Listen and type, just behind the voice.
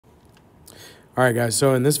All right, guys,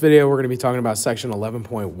 so in this video, we're going to be talking about section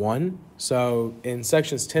 11.1. So in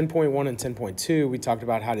sections 10.1 and 10.2, we talked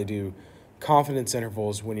about how to do confidence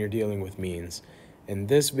intervals when you're dealing with means. In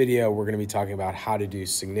this video, we're going to be talking about how to do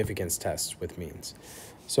significance tests with means.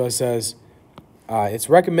 So it says, it's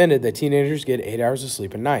recommended that teenagers get 8 hours of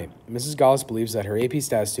sleep a night. Mrs. Gaulis believes that her AP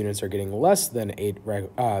Stats students are getting less than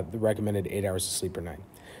the recommended 8 hours of sleep per night.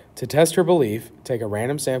 To test her belief, take a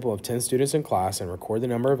random sample of 10 students in class and record the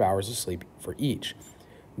number of hours of sleep for each.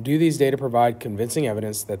 Do these data provide convincing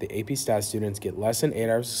evidence that the AP Stats students get less than 8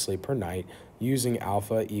 hours of sleep per night using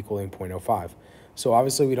alpha equaling 0.05? So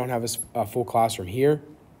obviously we don't have a full classroom here,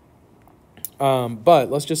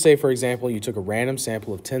 but let's just say, for example, you took a random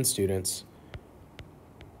sample of 10 students.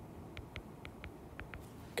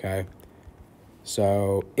 Okay,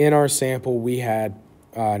 so in our sample we had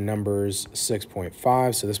numbers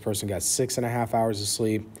 6.5, so this person got 6.5 hours of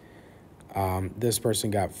sleep. This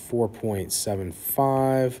person got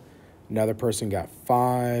 4.75, another person got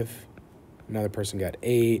 5, another person got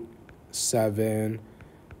 8, 7,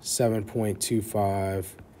 7.25,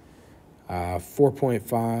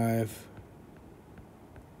 4.5,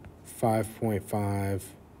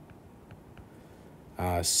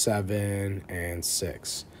 5.5, 7, and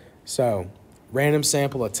 6. So random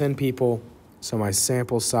sample of 10 people. So my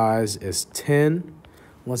sample size is 10.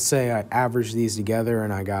 Let's say I average these together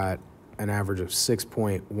and I got an average of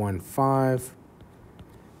 6.15.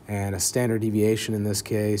 And a standard deviation in this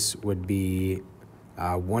case would be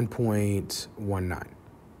 1.19.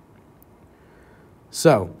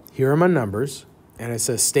 So here are my numbers. And it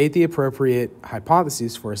says state the appropriate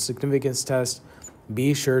hypotheses for a significance test.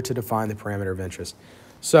 Be sure to define the parameter of interest.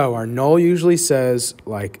 So our null usually says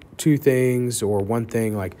like two things or one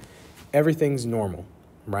thing, like everything's normal,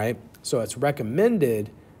 right? So it's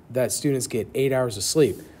recommended that students get 8 hours of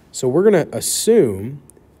sleep. So we're going to assume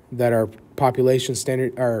that our population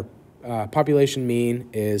mean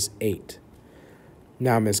is 8.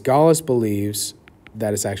 Now, Ms. Gaulis believes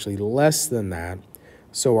that it's actually less than that.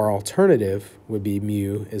 So our alternative would be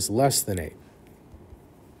mu is less than 8.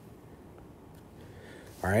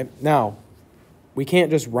 All right. Now, we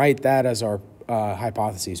can't just write that as our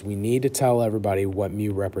hypotheses. We need to tell everybody what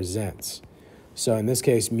mu represents. So in this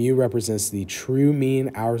case, mu represents the true mean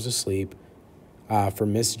hours of sleep for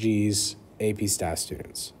Miss G's AP Stats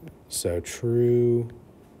students. So true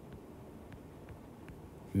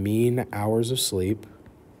mean hours of sleep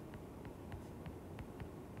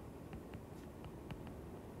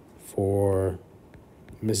for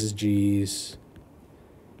Mrs. G's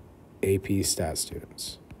AP Stats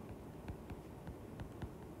students.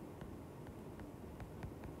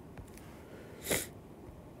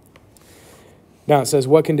 Now it says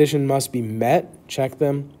what condition must be met. Check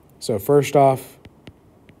them. So first off,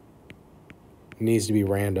 it needs to be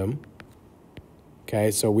random.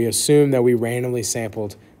 Okay, so we assume that we randomly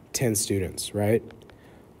sampled 10 students, right?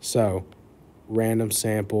 So random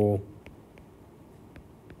sample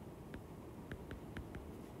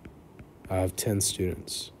of 10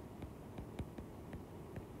 students.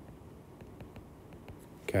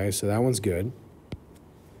 Okay, so that one's good.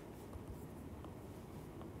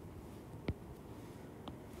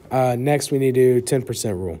 Next, we need to do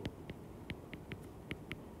 10% rule.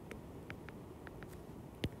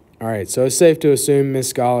 All right, so it's safe to assume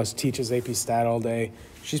Ms. Gaulis teaches AP Stat all day.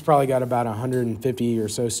 She's probably got about 150 or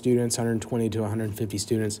so students, 120 to 150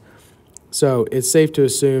 students. So it's safe to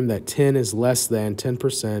assume that 10 is less than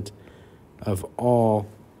 10% of all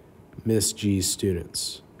Miss G's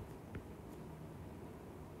students.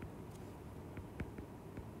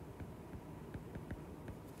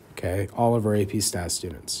 Okay, all of our AP Stat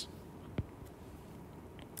students.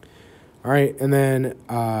 All right, and then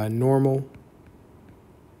normal.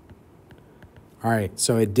 All right,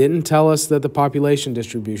 so it didn't tell us that the population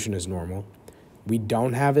distribution is normal. We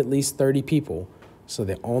don't have at least 30 people, so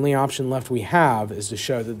the only option left we have is to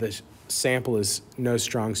show that the sample is no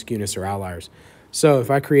strong skewness or outliers. So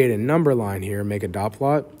if I create a number line here, make a dot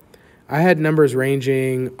plot, I had numbers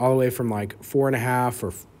ranging all the way from like 4.5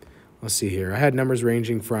 or let's see here. I had numbers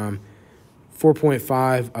ranging from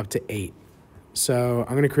 4.5 up to 8. So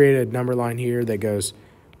I'm going to create a number line here that goes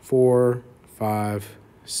 4, 5,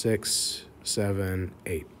 6, 7,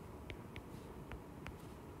 8.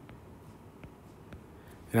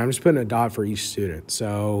 And I'm just putting a dot for each student.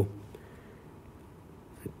 So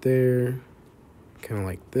right there, kind of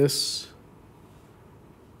like this.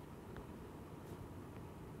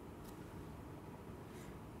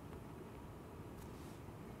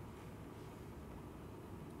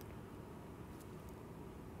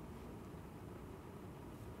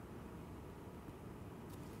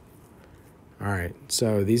 All All right,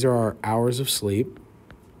 so these are our hours of sleep.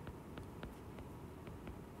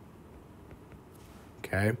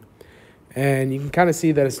 Okay, and you can kind of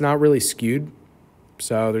see that it's not really skewed.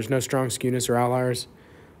 So there's no strong skewness or outliers.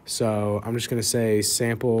 So I'm just going to say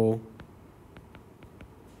sample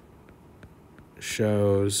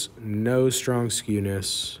shows no strong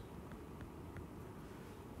skewness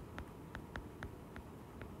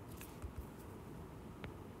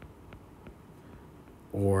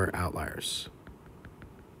or outliers.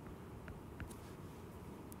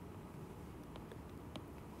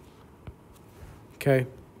 Okay,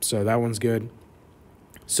 so that one's good.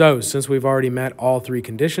 So since we've already met all three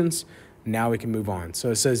conditions, now we can move on.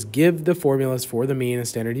 So it says give the formulas for the mean and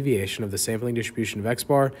standard deviation of the sampling distribution of X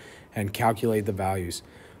bar and calculate the values.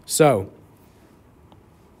 So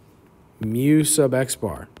mu sub X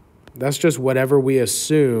bar, that's just whatever we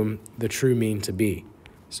assume the true mean to be.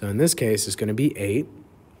 So in this case, it's going to be 8.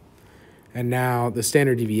 And now the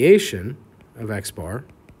standard deviation of X bar,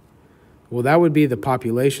 well, that would be the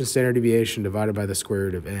population standard deviation divided by the square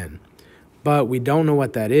root of n. But we don't know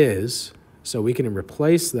what that is, so we can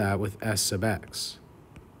replace that with S sub x.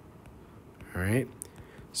 All right,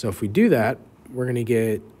 so if we do that, we're going to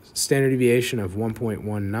get standard deviation of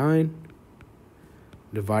 1.19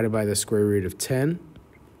 divided by the square root of 10.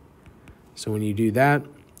 So when you do that,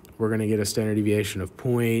 we're going to get a standard deviation of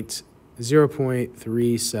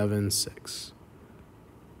 0.376.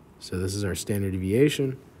 So this is our standard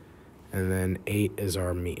deviation, and then 8 is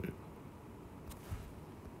our mean.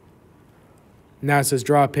 Now it says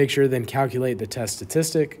draw a picture, then calculate the test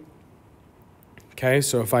statistic. Okay,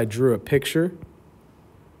 so if I drew a picture,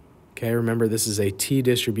 okay, remember this is a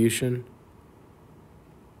t-distribution.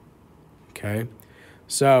 Okay,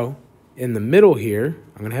 so in the middle here,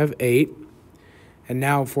 I'm going to have 8. And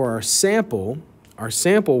now for our sample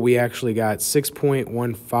we actually got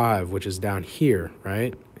 6.15, which is down here,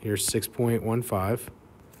 right? Here's 6.15.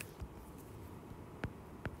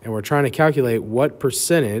 And we're trying to calculate what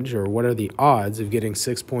percentage or what are the odds of getting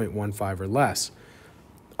 6.15 or less.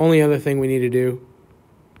 Only other thing we need to do,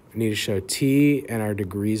 we need to show t and our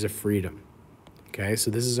degrees of freedom. Okay, so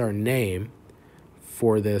this is our name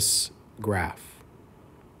for this graph.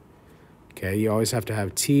 Okay, you always have to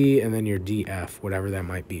have t and then your df, whatever that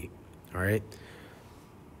might be. All right.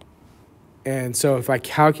 And so if I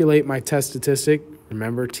calculate my test statistic,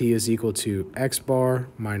 remember t is equal to x bar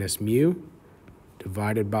minus mu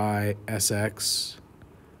divided by Sx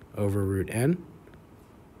over root n.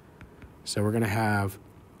 So we're going to have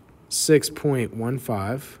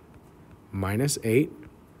 6.15 minus 8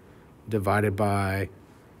 divided by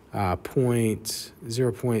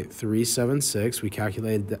 0.376. We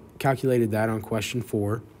calculated that on question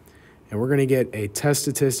 4. And we're going to get a test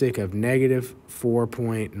statistic of negative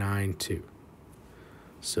 4.92.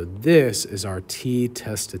 So this is our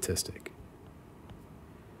t-test statistic.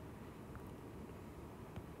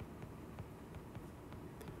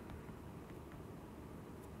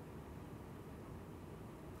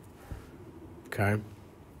 Okay.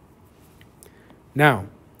 Now,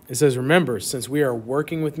 it says, remember, since we are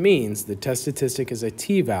working with means, the test statistic is a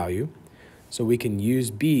t-value, so we can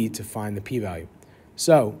use b to find the p-value.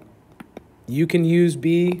 So you can use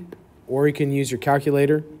b, or you can use your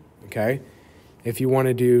calculator, okay? If you want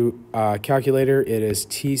to do calculator, it is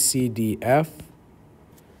TCDF,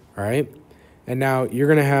 all right? And now you're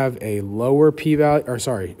going to have a lower p-value, or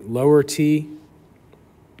sorry, lower t.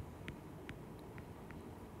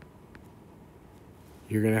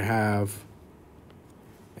 You're going to have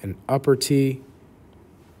an upper T,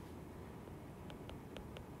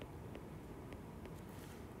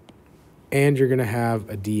 and you're going to have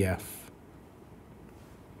a DF.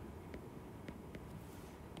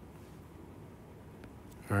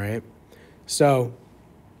 All right, so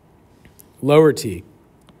lower T.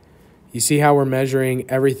 You see how we're measuring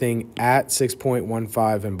everything at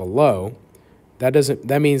 6.15 and below.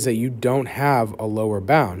 That means that you don't have a lower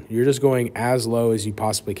bound. You're just going as low as you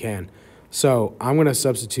possibly can. So I'm going to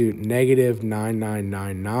substitute negative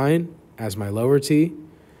 9999 as my lower T.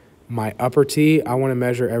 My upper T, I want to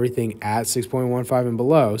measure everything at 6.15 and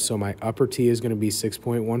below. So my upper T is going to be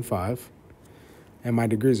 6.15. And my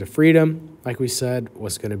degrees of freedom, like we said,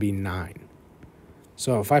 was going to be 9.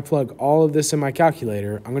 So if I plug all of this in my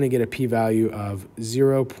calculator, I'm going to get a p-value of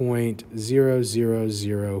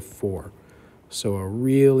 0.0004. So a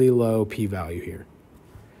really low p-value here.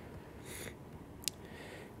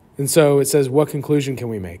 And so it says, what conclusion can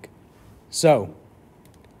we make? So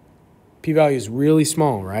p-value is really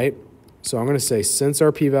small, right? So I'm going to say, since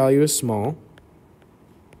our p-value is small,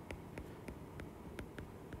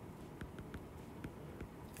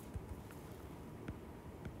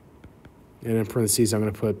 and in parentheses, I'm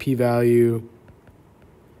going to put p-value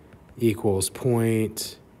equals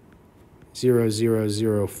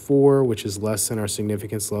 0.0004, which is less than our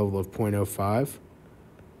significance level of 0.05.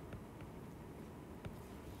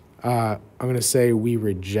 I'm going to say we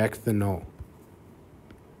reject the null.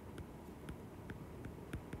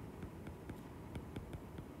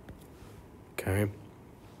 Okay.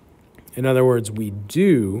 In other words, we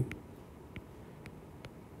do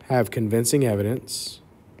have convincing evidence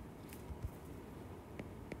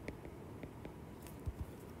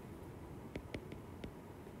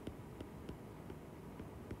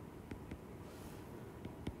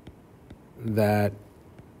that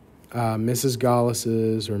Mrs.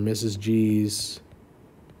 Gollis's or Mrs. G's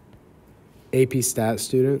AP Stat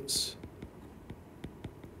students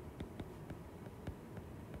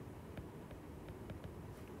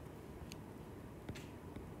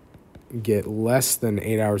get less than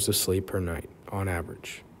 8 hours of sleep per night on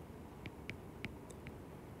average.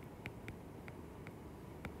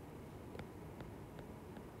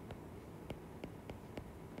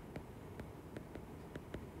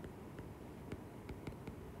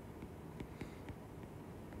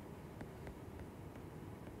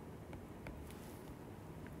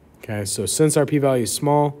 Okay, so since our p-value is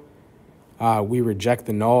small, we reject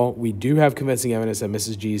the null. We do have convincing evidence that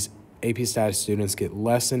Mrs. G's AP Stat students get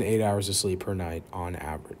less than 8 hours of sleep per night on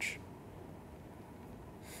average.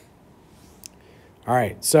 All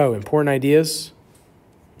right, so important ideas.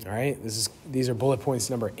 All right, these are bullet points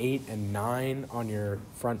number 8 and 9 on your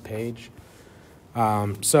front page.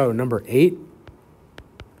 So number 8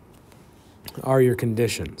 are your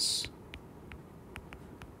conditions.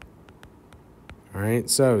 All right,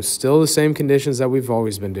 so still the same conditions that we've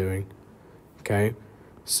always been doing. Okay,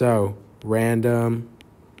 so random.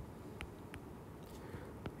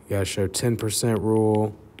 You gotta show 10%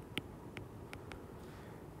 rule.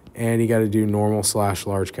 And you gotta do normal /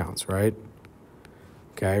 large counts, right?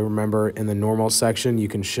 Okay, remember in the normal section, you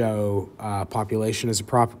can show population is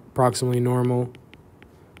approximately normal.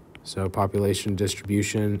 So population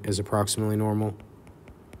distribution is approximately normal.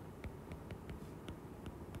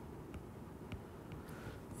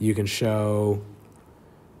 You can show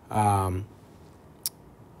that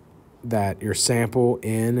your sample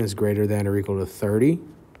n is greater than or equal to 30,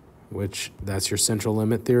 which that's your central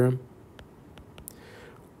limit theorem.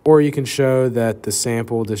 Or you can show that the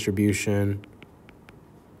sample distribution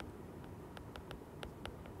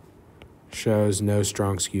shows no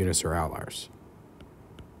strong skewness or outliers.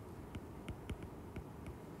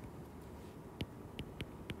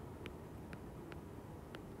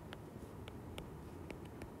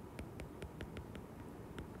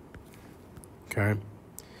 Okay.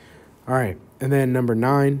 All right. And then number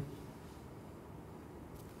 9.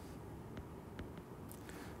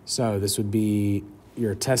 So this would be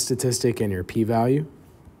your test statistic and your p-value.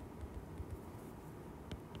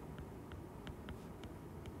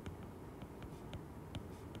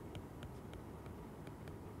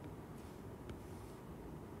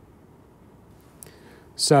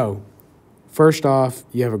 So first off,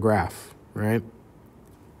 you have a graph, right?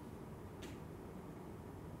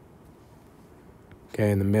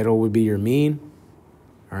 Okay, in the middle would be your mean,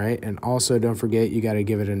 all right? And also don't forget you got to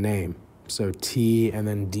give it a name. So T and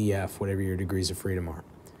then DF, whatever your degrees of freedom are,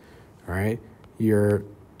 all right? Your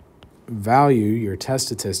value, your test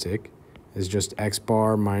statistic, is just x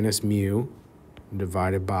bar minus mu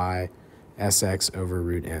divided by SX over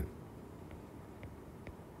root n.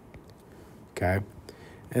 Okay?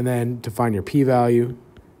 And then to find your p-value,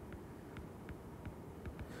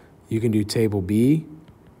 you can do table B,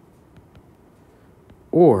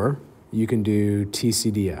 or you can do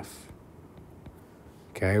TCDF,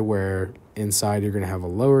 okay, where inside you're going to have a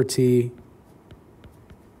lower t,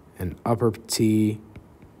 an upper t,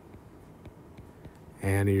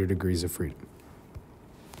 and your degrees of freedom.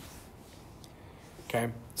 Okay,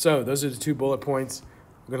 so those are the 2 bullet points.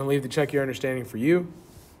 I'm going to leave the check your understanding for you.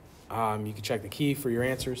 You can check the key for your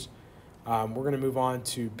answers. We're going to move on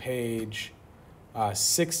to page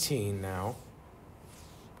 16 now.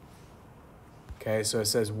 Okay, so it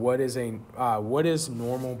says, what is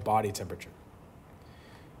normal body temperature?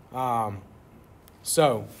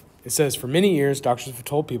 So it says, for many years, doctors have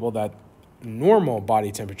told people that normal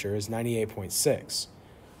body temperature is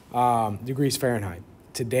 98.6 degrees Fahrenheit.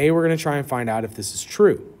 Today, we're going to try and find out if this is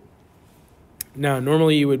true. Now,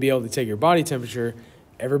 normally you would be able to take your body temperature,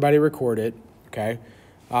 everybody record it, okay,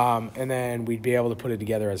 and then we'd be able to put it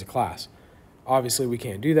together as a class. Obviously, we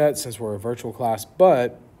can't do that since we're a virtual class,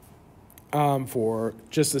 but for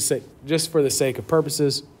just for the sake of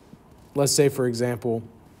purposes, let's say, for example,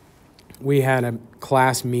 we had a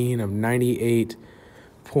class mean of 98.6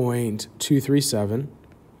 0.237,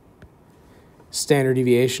 standard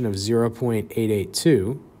deviation of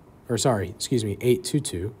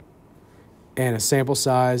 822, and a sample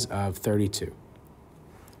size of 32.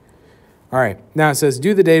 All right, now it says,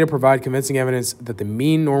 do the data provide convincing evidence that the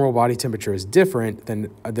mean normal body temperature is different than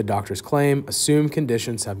the doctor's claim? Assume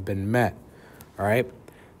conditions have been met. All right,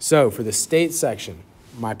 so for the state section,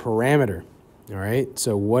 my parameter, all right,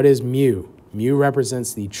 so what is mu? Mu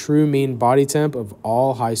represents the true mean body temp of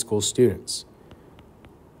all high school students.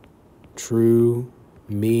 True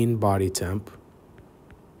mean body temp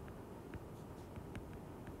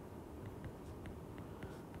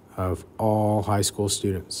of all high school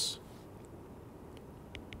students.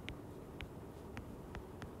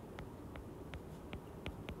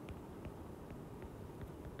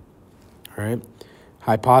 All right.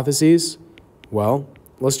 Hypotheses, well,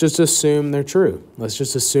 let's just assume they're true. Let's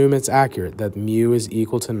just assume it's accurate, that mu is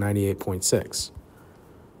equal to 98.6.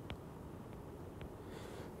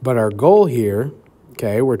 But our goal here,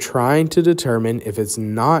 okay, we're trying to determine if it's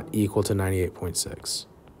not equal to 98.6.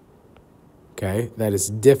 Okay, that is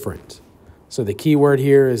different. So the key word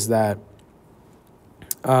here is that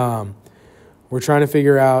we're trying to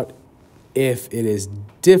figure out if it is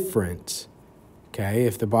different. Okay,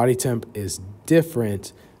 if the body temp is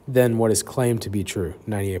different than what is claimed to be true,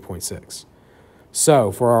 98.6.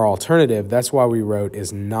 So for our alternative, that's why we wrote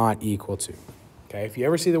is not equal to. Okay, if you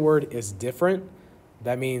ever see the word is different,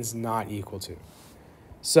 that means not equal to.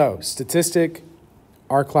 So statistic,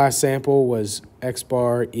 our class sample was X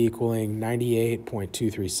bar equaling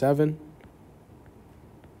 98.237.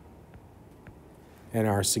 And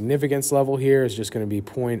our significance level here is just going to be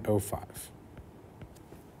 0.05.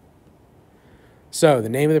 So the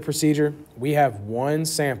name of the procedure, we have one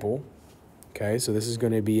sample. Okay, so this is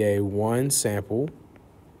going to be a one sample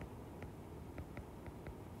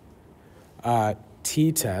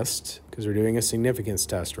t-test, because we're doing a significance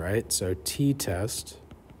test, right? So t-test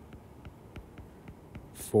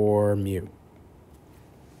for mu.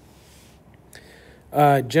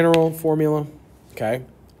 General formula, okay?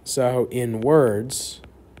 So in words,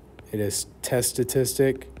 it is test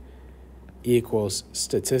statistic equals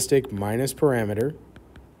statistic minus parameter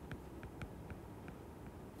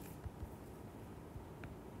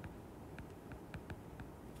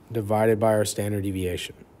divided by our standard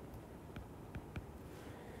deviation.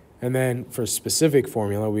 And then for specific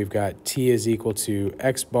formula, we've got T is equal to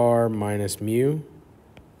X bar minus mu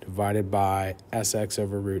divided by Sx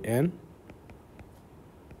over root n.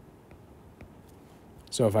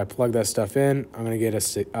 So if I plug that stuff in, I'm going to get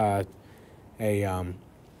a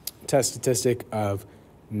test statistic of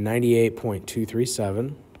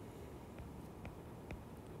 98.237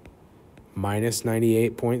 minus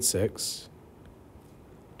 98.6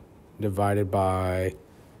 divided by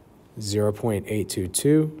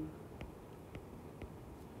 0.822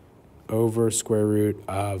 over square root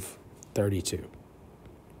of 32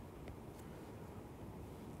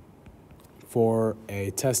 for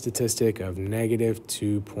a test statistic of negative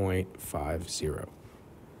 2.50.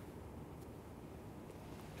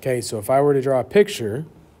 Okay, so if I were to draw a picture,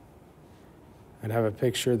 I'd have a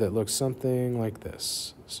picture that looks something like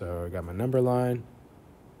this. So I got my number line.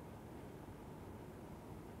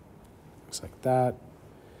 Looks like that.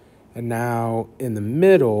 And now in the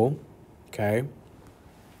middle, okay,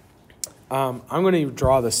 I'm going to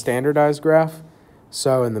draw the standardized graph.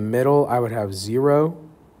 So in the middle, I would have 0.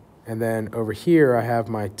 And then over here, I have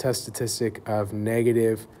my test statistic of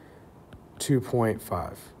negative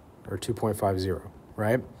 2.5 or 2.50.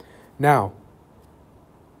 Right? Now,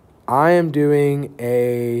 I am doing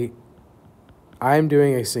a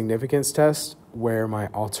significance test where my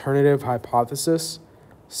alternative hypothesis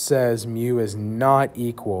says mu is not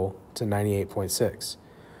equal to 98.6.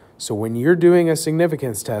 So when you're doing a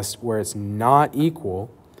significance test where it's not equal,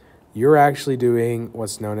 you're actually doing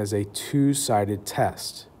what's known as a two-sided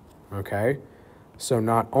test, okay? So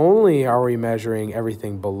not only are we measuring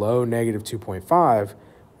everything below negative 2.5,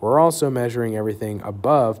 we're also measuring everything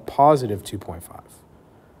above positive 2.5,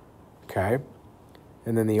 okay?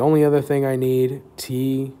 And then the only other thing I need,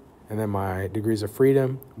 T, and then my degrees of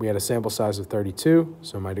freedom, we had a sample size of 32,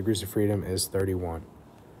 so my degrees of freedom is 31,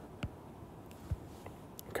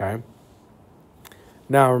 okay?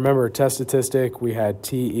 Now remember, test statistic, we had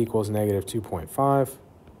T equals negative 2.5.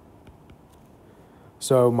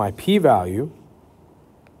 So my p-value,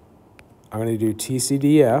 I'm going to do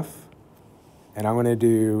TCDF, and I'm going to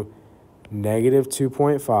do negative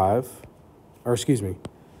 2.5, or excuse me,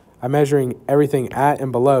 I'm measuring everything at and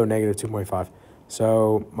below negative 2.5.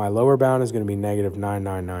 So my lower bound is going to be negative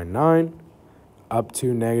 9999 up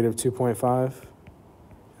to negative 2.5.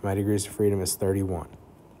 My degrees of freedom is 31.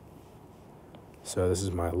 So this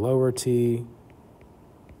is my lower t,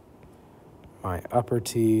 my upper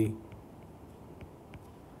t,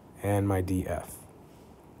 and my df.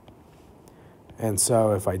 And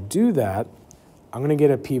so if I do that, I'm going to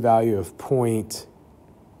get a p-value of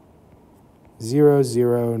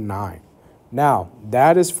 0.009. Now,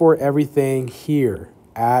 that is for everything here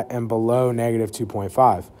at and below negative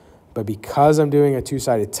 2.5. But because I'm doing a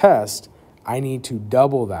two-sided test, I need to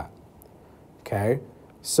double that. Okay?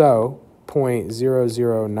 So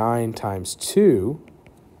 0.009 times 2,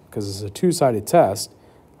 because it's a two-sided test,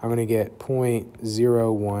 I'm going to get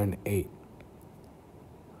 0.018.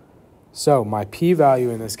 So my p-value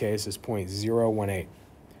in this case is 0.018.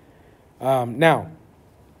 Now,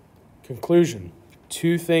 conclusion.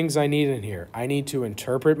 Two things I need in here. I need to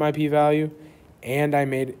interpret my p-value, and I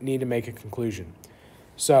need to make a conclusion.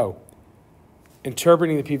 So,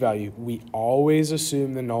 interpreting the p-value, we always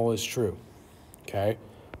assume the null is true. Okay?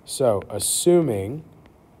 So, assuming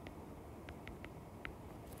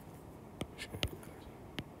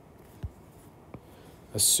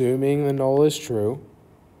the null is true.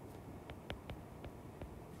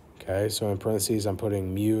 Okay, so in parentheses, I'm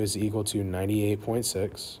putting mu is equal to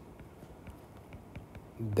 98.6.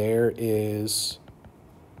 There is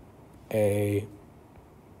a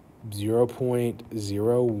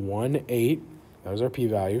 0.018, that was our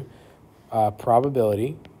p-value,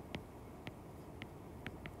 probability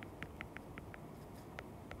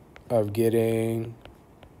of getting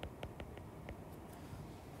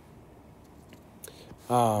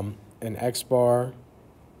an x-bar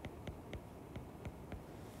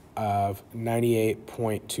of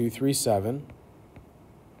 98.237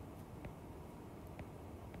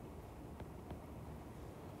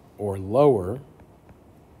 or lower,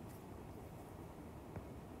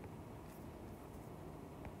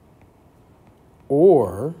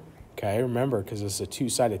 or, okay, remember, because it's a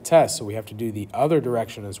two-sided test, so we have to do the other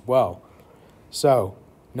direction as well. So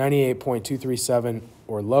 98.237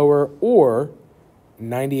 or lower, or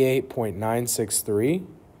 98.963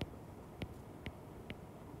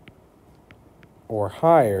 or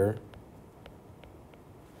higher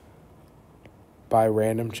by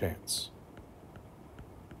random chance.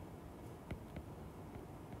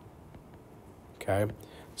 Okay,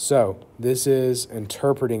 so this is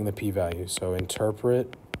interpreting the p-value. So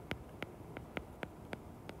interpret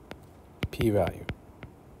p-value.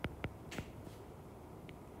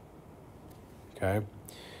 Okay,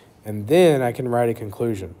 and then I can write a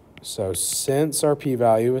conclusion. So since our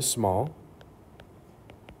p-value is small,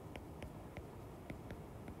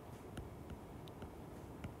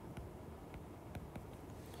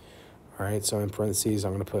 all right, so in parentheses,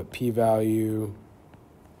 I'm going to put p-value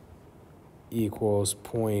equals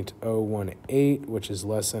 0.018, which is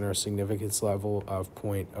less than our significance level of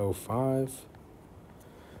 0.05.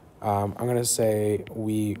 I'm going to say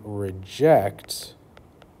we reject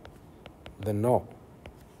the null.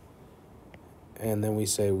 And then we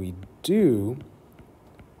say we do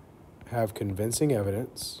have convincing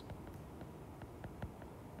evidence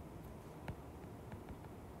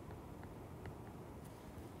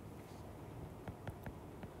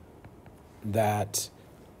that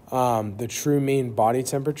the true mean body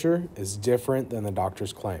temperature is different than the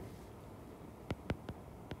doctor's claim.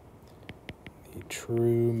 The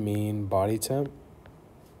true mean body temp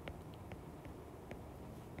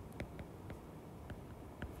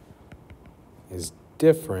is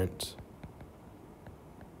different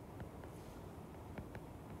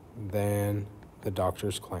than the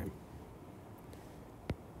doctor's claim.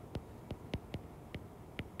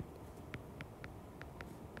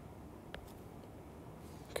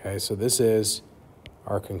 Okay, so this is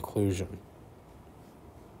our conclusion.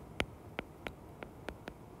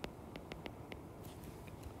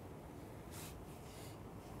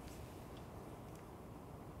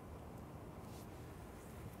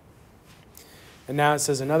 And now it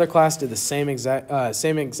says another class did the same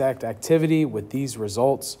exact activity with these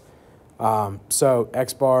results. So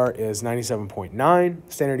X bar is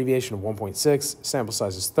 97.9, standard deviation of 1.6, sample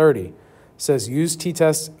size is 30. It says use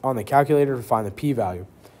t-test on the calculator to find the p-value.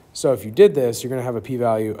 So if you did this, you're going to have a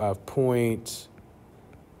p-value of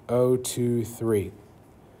 0.023.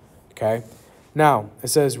 Okay. Now it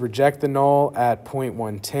says reject the null at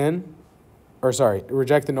 0.110, or sorry,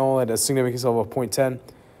 reject the null at a significance level of 0.10.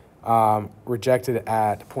 Rejected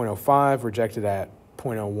at 0.05, rejected at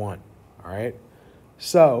 0.01. All right.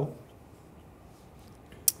 So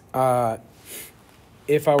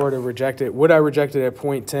if I were to reject it, would I reject it at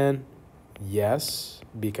 0.10? Yes,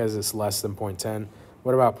 because it's less than 0.10.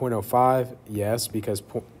 What about 0.05? Yes, because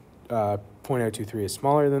 0.023 is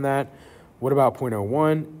smaller than that. What about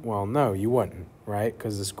 0.01? Well, no, you wouldn't, right?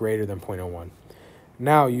 Because it's greater than 0.01.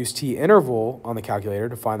 Now use t-interval on the calculator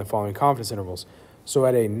to find the following confidence intervals. So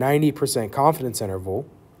at a 90% confidence interval,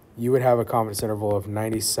 you would have a confidence interval of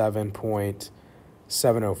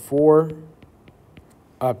 97.704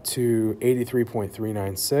 up to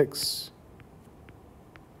 83.396.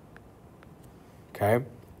 Okay,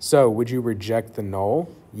 so would you reject the null?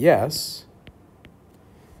 Yes,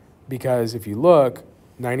 because if you look,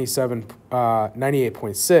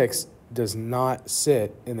 98.6 does not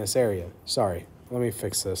sit in this area. Sorry, let me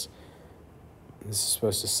fix this. This is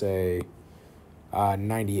supposed to say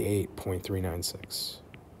 98.396.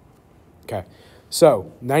 Okay,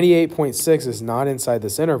 so 98.6 is not inside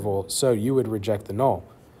this interval, so you would reject the null,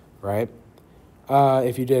 right?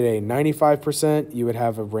 If you did a 95%, you would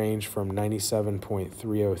have a range from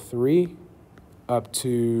 97.303 up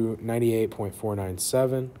to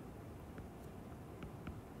 98.497.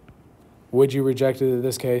 Would you reject it in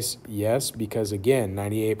this case? Yes, because again,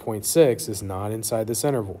 98.6 is not inside this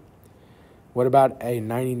interval. What about a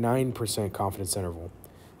 99% confidence interval?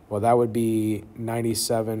 Well, that would be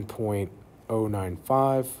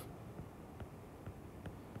 97.095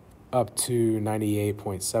 up to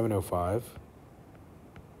 98.705.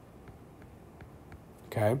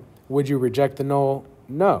 Okay. Would you reject the null?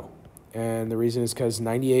 No. And the reason is because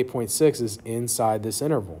 98.6 is inside this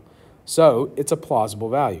interval. So it's a plausible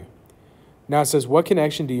value. Now it says, what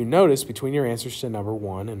connection do you notice between your answers to number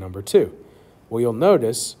 1 and number 2? Well, you'll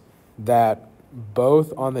notice that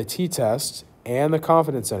both on the t-test and the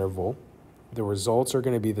confidence interval, the results are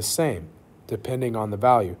going to be the same depending on the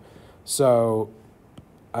value. So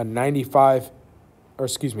a 90%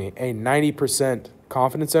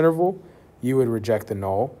 confidence interval, you would reject the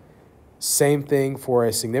null. Same thing for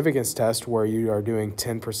a significance test where you are doing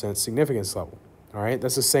 10% significance level. All right,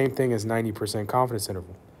 that's the same thing as 90% confidence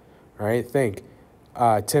interval. All right, think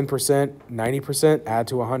 10%, 90% add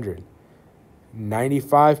to 100.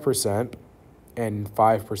 95% and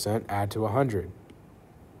 5% add to 100.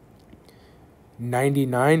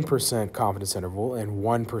 99% confidence interval and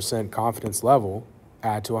 1% confidence level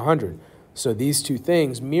add to 100. So these two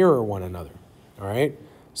things mirror one another. All right,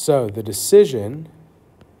 so the decision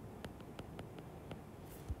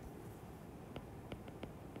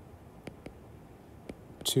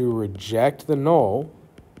to reject the null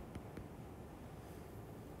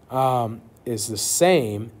is the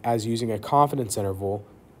same as using a confidence interval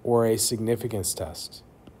or a significance test.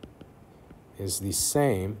 Is the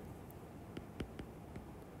same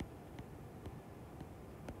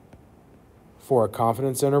for a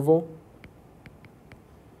confidence interval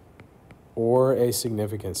or a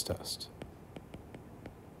significance test.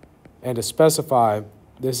 And to specify,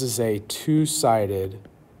 this is a two-sided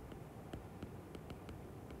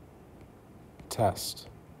test.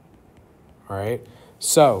 All right?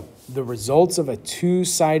 So the results of a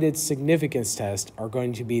two-sided significance test are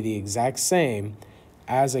going to be the exact same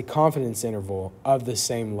as a confidence interval of the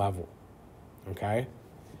same level. Okay?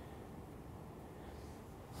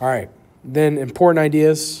 All right. Then important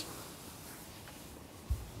ideas.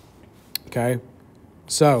 Okay?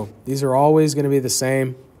 So these are always going to be the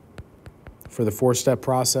same for the four-step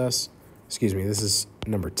process. Excuse me, this is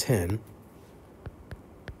number 10.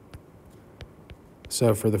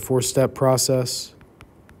 So for the four-step process,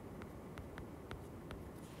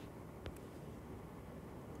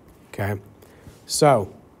 okay,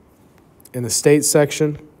 so in the state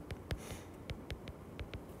section,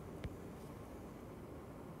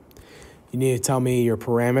 you need to tell me your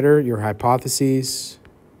parameter, your hypotheses,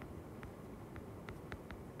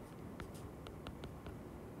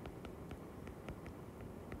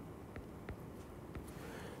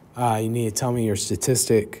 you need to tell me your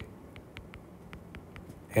statistic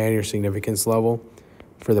and your significance level.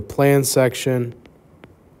 For the plan section,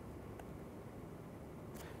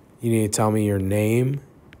 you need to tell me your name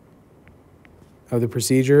of the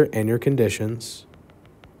procedure and your conditions.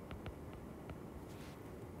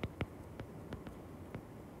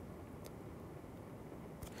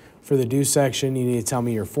 For the do section, you need to tell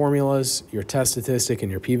me your formulas, your test statistic, and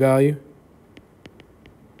your p-value.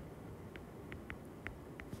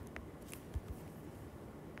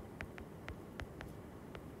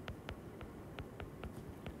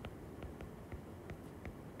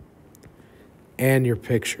 And your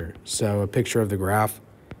picture, so a picture of the graph.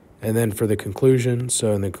 And then for the conclusion,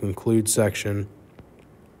 so in the conclude section,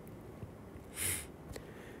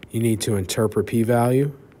 you need to interpret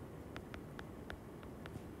p-value.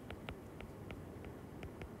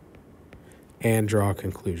 And draw a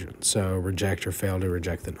conclusion. So reject or fail to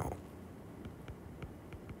reject the null.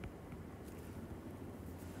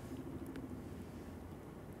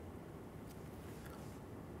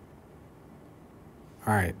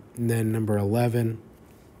 All right, and then number 11,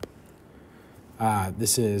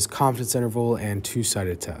 This is confidence interval and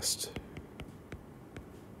two-sided test.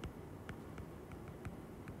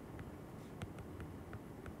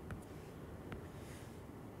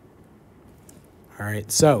 All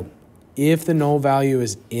right, so if the null value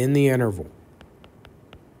is in the interval,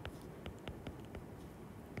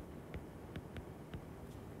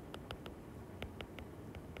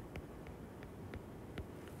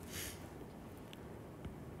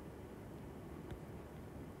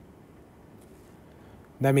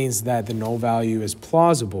 that means that the null value is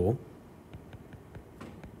plausible.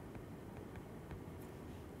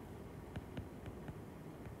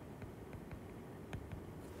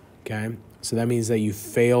 Okay, so that means that you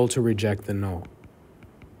fail to reject the null.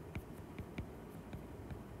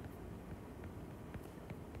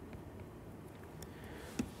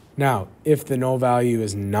 Now, if the null value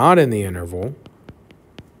is not in the interval,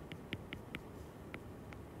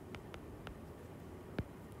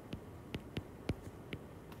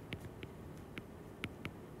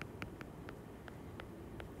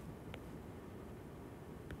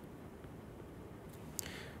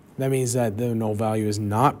 that means that the null value is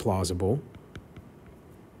not plausible.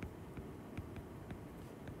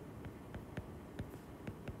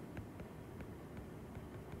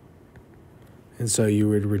 And so you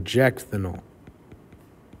would reject the null.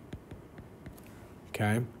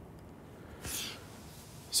 Okay?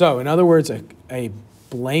 So in other words, a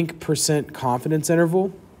blank percent confidence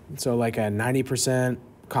interval, so like a 90%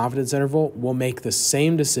 confidence interval, will make the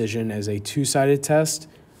same decision as a two-sided test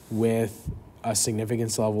with a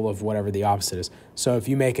significance level of whatever the opposite is. So if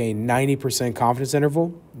you make a 90% confidence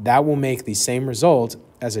interval, that will make the same result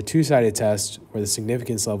as a two-sided test where the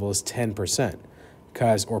significance level is 10%,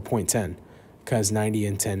 or 0.10, because 90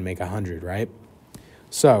 and 10 make 100, right?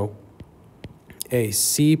 So a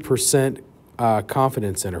C%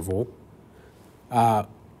 confidence interval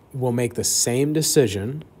will make the same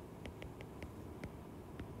decision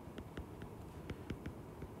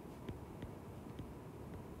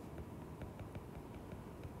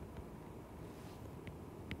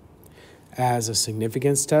as a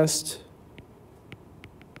significance test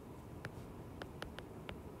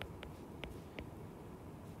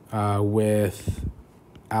with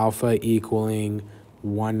alpha equaling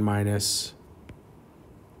 1 minus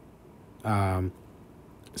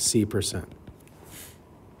C%.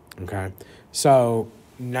 Okay, so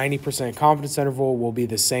 90% confidence interval will be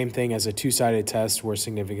the same thing as a two-sided test where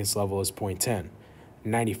significance level is 0.10.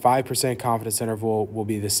 95% confidence interval will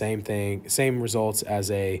be the same thing, same results as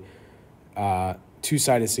a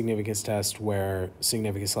two-sided significance test where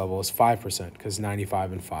significance level is 5%, because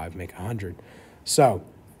 95 and 5 make 100. So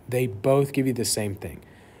they both give you the same thing.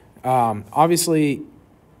 Obviously,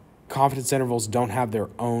 confidence intervals don't have their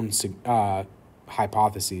own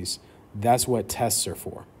hypotheses. That's what tests are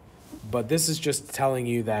for. But this is just telling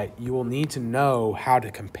you that you will need to know how to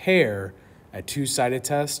compare a two-sided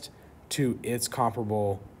test to its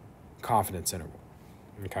comparable confidence interval.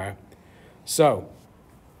 Okay? So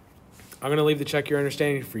I'm going to leave the check your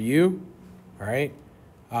understanding for you. All right?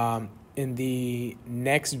 In the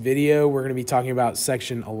next video, we're going to be talking about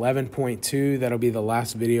section 11.2. That'll be the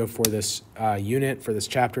last video for this unit, for this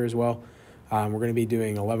chapter as well. We're going to be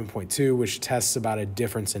doing 11.2, which tests about a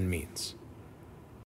difference in means.